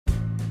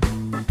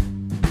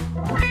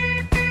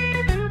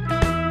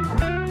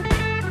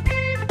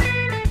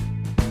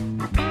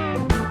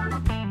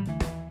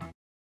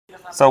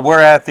So we're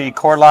at the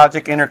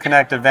CoreLogic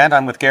Interconnect event.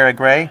 I'm with Garret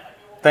Gray.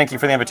 Thank you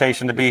for the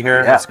invitation to be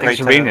here. Yeah, it's thanks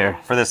for being here.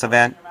 For this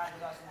event.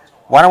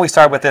 Why don't we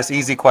start with this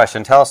easy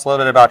question? Tell us a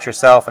little bit about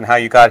yourself and how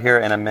you got here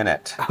in a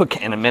minute.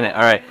 Okay, in a minute.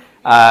 All right.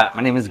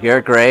 My name is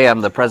Garret Gray.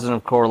 I'm the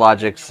president of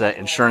CoreLogic's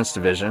insurance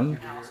division.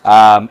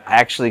 I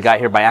actually got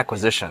here by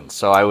acquisition.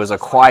 So I was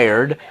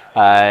acquired.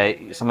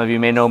 Some of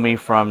you may know me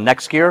from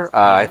NextGear.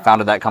 I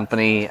founded that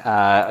company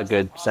a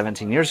good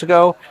 17 years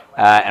ago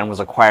and was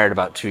acquired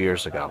about 2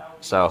 years ago.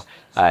 So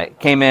I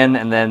came in,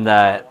 and then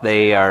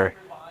they are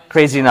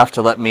crazy enough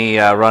to let me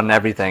run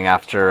everything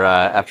after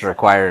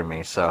acquiring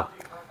me. So,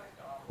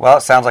 well,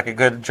 it sounds like a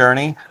good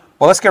journey.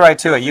 Well, let's get right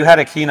to it. You had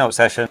a keynote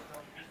session.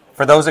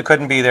 For those that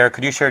couldn't be there,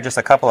 could you share just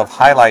a couple of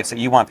highlights that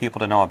you want people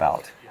to know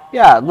about?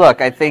 Yeah,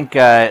 look, I think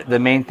the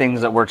main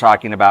things that we're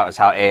talking about is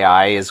how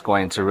AI is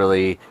going to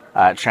really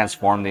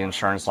transform the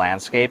insurance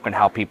landscape and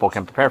how people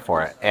can prepare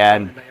for it.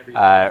 And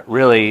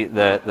really,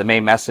 the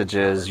main message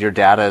is your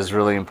data is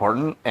really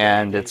important,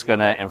 and it's going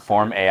to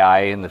inform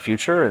AI in the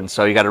future. And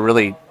so you got to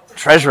really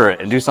treasure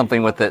it and do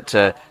something with it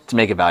to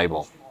make it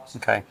valuable.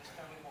 Okay,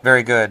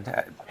 very good.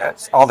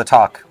 That's all the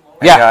talk.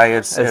 Yeah, AI,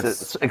 it's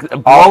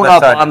blown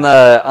up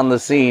on the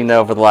scene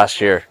over the last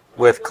year.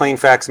 With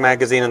CleanFacts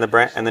magazine and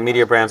the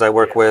media brands I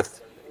work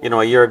with,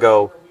 a year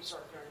ago,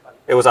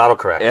 it was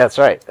autocorrect. Yeah, that's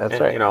right. That's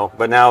right.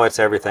 But now it's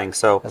everything.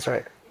 So that's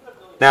right.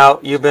 Now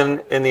you've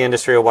been in the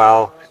industry a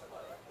while,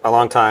 a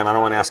long time. I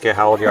don't want to ask you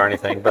how old you are or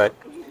anything, but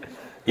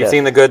you've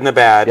seen the good and the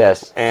bad.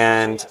 Yes.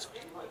 And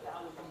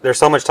there's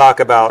so much talk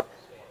about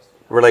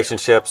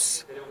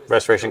relationships,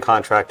 restoration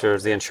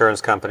contractors, the insurance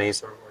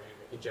companies.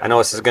 I know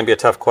this is going to be a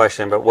tough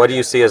question, but what do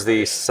you see as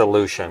the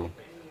solution?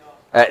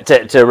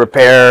 To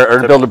repair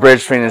or to build a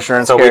bridge between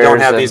insurance carriers. So we don't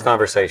have these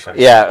conversations.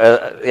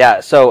 Yeah.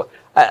 So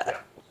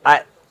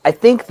I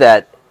think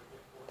that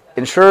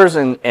insurers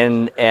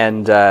and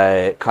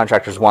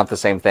contractors want the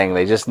same thing.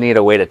 They just need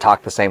a way to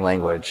talk the same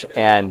language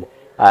and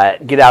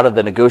get out of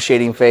the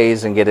negotiating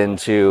phase and get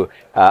into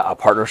a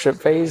partnership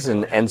phase.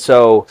 And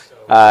so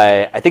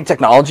I think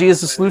technology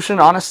is the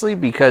solution, honestly,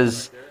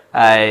 because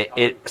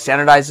it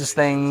standardizes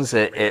things.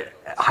 It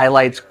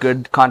highlights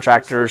good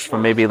contractors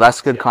from maybe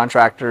less good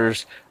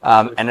contractors,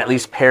 and at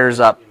least pairs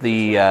up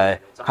the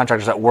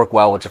contractors that work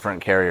well with different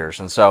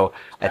carriers. And so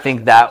I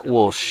think that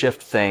will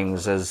shift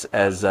things as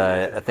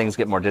things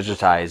get more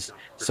digitized,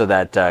 so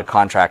that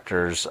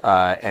contractors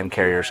and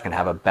carriers can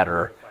have a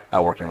better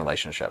working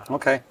relationship.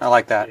 Okay, I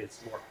like that.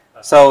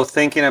 So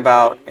thinking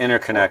about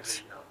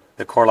Interconnect,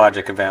 the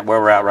CoreLogic event, where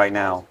we're at right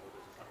now,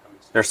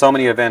 there's so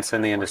many events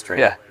in the industry.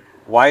 Yeah.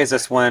 Why is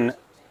this one?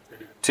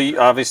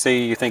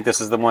 Obviously, you think this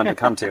is the one to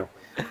come to.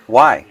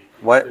 Why?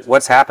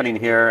 What's happening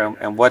here,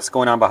 and what's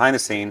going on behind the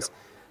scenes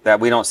that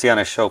we don't see on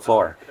a show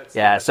floor?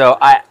 Yeah. So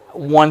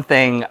one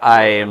thing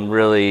I am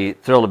really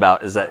thrilled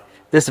about is that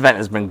this event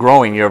has been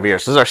growing year over year.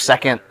 So this is our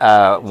second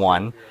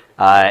one,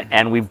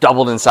 and we've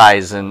doubled in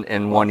size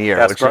in 1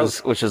 year,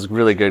 which is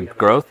really good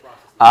growth.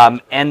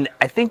 And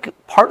I think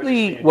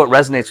partly what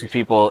resonates with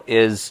people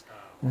is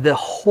the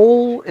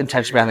whole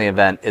intention behind the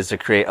event is to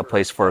create a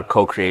place for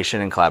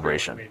co-creation and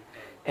collaboration.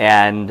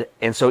 And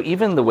so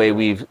even the way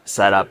we've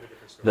set up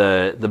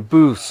the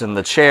booths and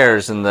the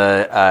chairs and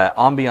the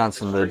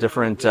ambiance and the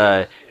different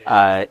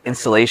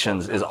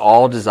installations is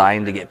all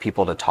designed to get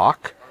people to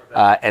talk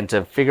and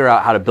to figure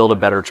out how to build a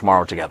better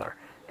tomorrow together.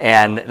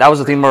 And that was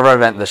the theme of our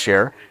event this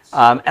year.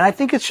 And I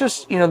think it's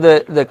just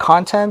the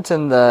content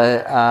and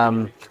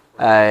the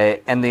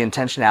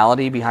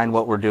intentionality behind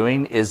what we're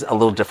doing is a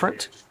little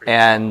different,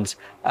 and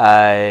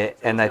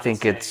I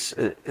think it's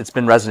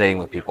been resonating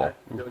with people.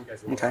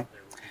 Okay.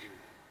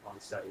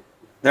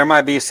 There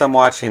might be some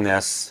watching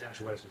this,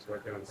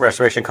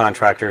 restoration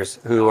contractors,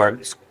 who are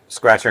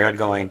scratching their head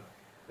going,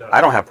 I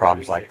don't have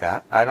problems like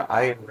that.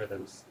 I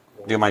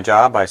do my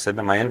job, I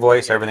submit my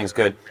invoice, everything's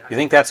good. Do you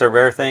think that's a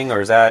rare thing, or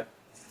is that?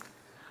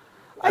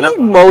 I think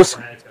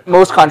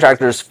most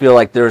contractors feel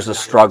like there's a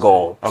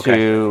struggle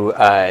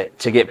to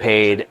get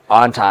paid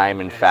on time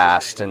and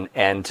fast,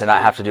 and to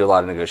not have to do a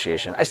lot of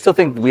negotiation. I still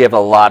think we have a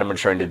lot of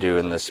maturing to do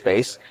in this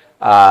space.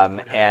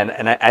 And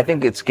I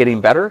think it's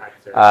getting better.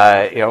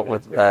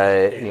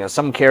 With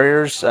some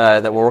carriers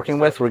that we're working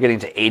with, we're getting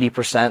to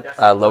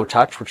 80% low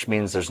touch, which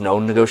means there's no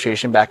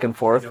negotiation back and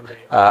forth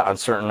on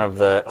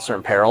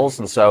certain perils.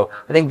 And so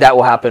I think that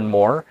will happen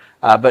more.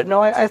 But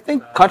no, I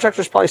think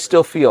contractors probably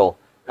still feel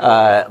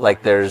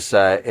like there's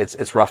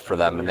it's rough for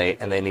them,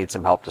 and they need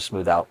some help to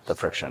smooth out the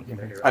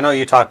friction. I know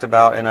you talked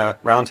about in a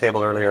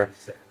roundtable earlier,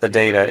 the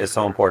data is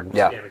so important.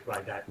 Yeah.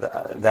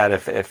 That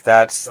if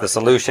that's the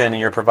solution and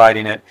you're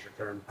providing it,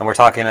 and we're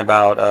talking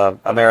about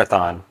a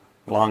marathon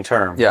long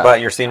term, but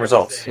you're seeing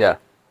results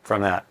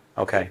from that.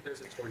 Okay.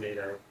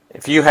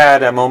 If you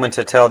had a moment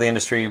to tell the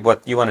industry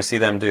what you want to see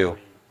them do,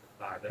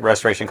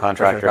 restoration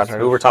contractors,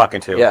 who we're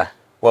talking to,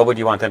 what would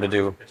you want them to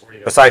do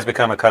besides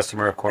become a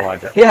customer of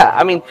CoreLogic? Yeah,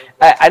 I mean,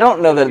 I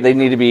don't know that they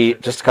need to be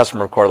just a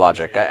customer of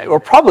CoreLogic. We're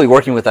probably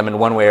working with them in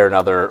one way or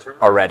another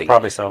already.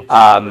 Probably so.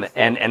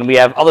 And we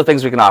have other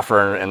things we can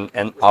offer,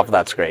 and all of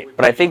that's great.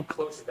 But I think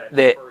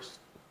that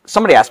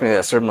somebody asked me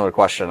a similar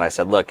question, and I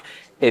said, look,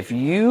 if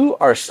you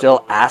are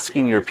still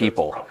asking your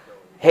people,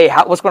 hey,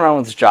 what's going on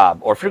with this job?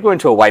 Or if you're going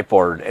to a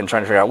whiteboard and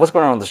trying to figure out what's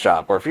going on with this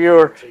job, or if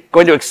you're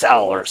going to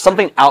Excel or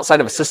something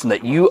outside of a system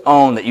that you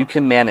own, that you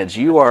can manage,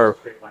 you are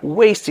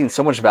wasting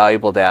so much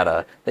valuable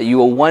data that you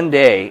will one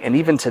day, and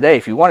even today,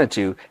 if you wanted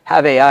to,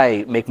 have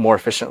AI make more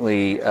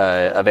efficiently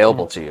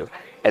available to you.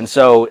 And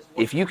so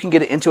if you can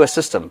get it into a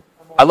system,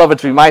 I'd love it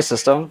to be my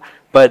system,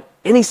 but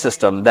any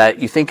system that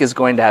you think is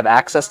going to have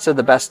access to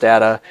the best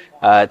data,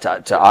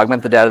 to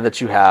augment the data that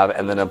you have,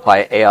 and then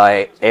apply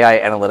AI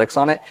analytics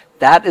on it,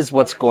 that is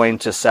what's going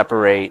to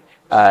separate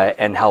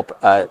and help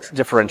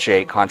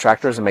differentiate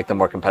contractors and make them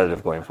more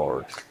competitive going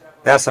forward.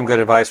 That's some good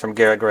advice from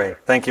Garret Gray.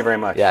 Thank you very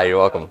much. Yeah, you're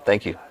welcome.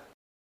 Thank you.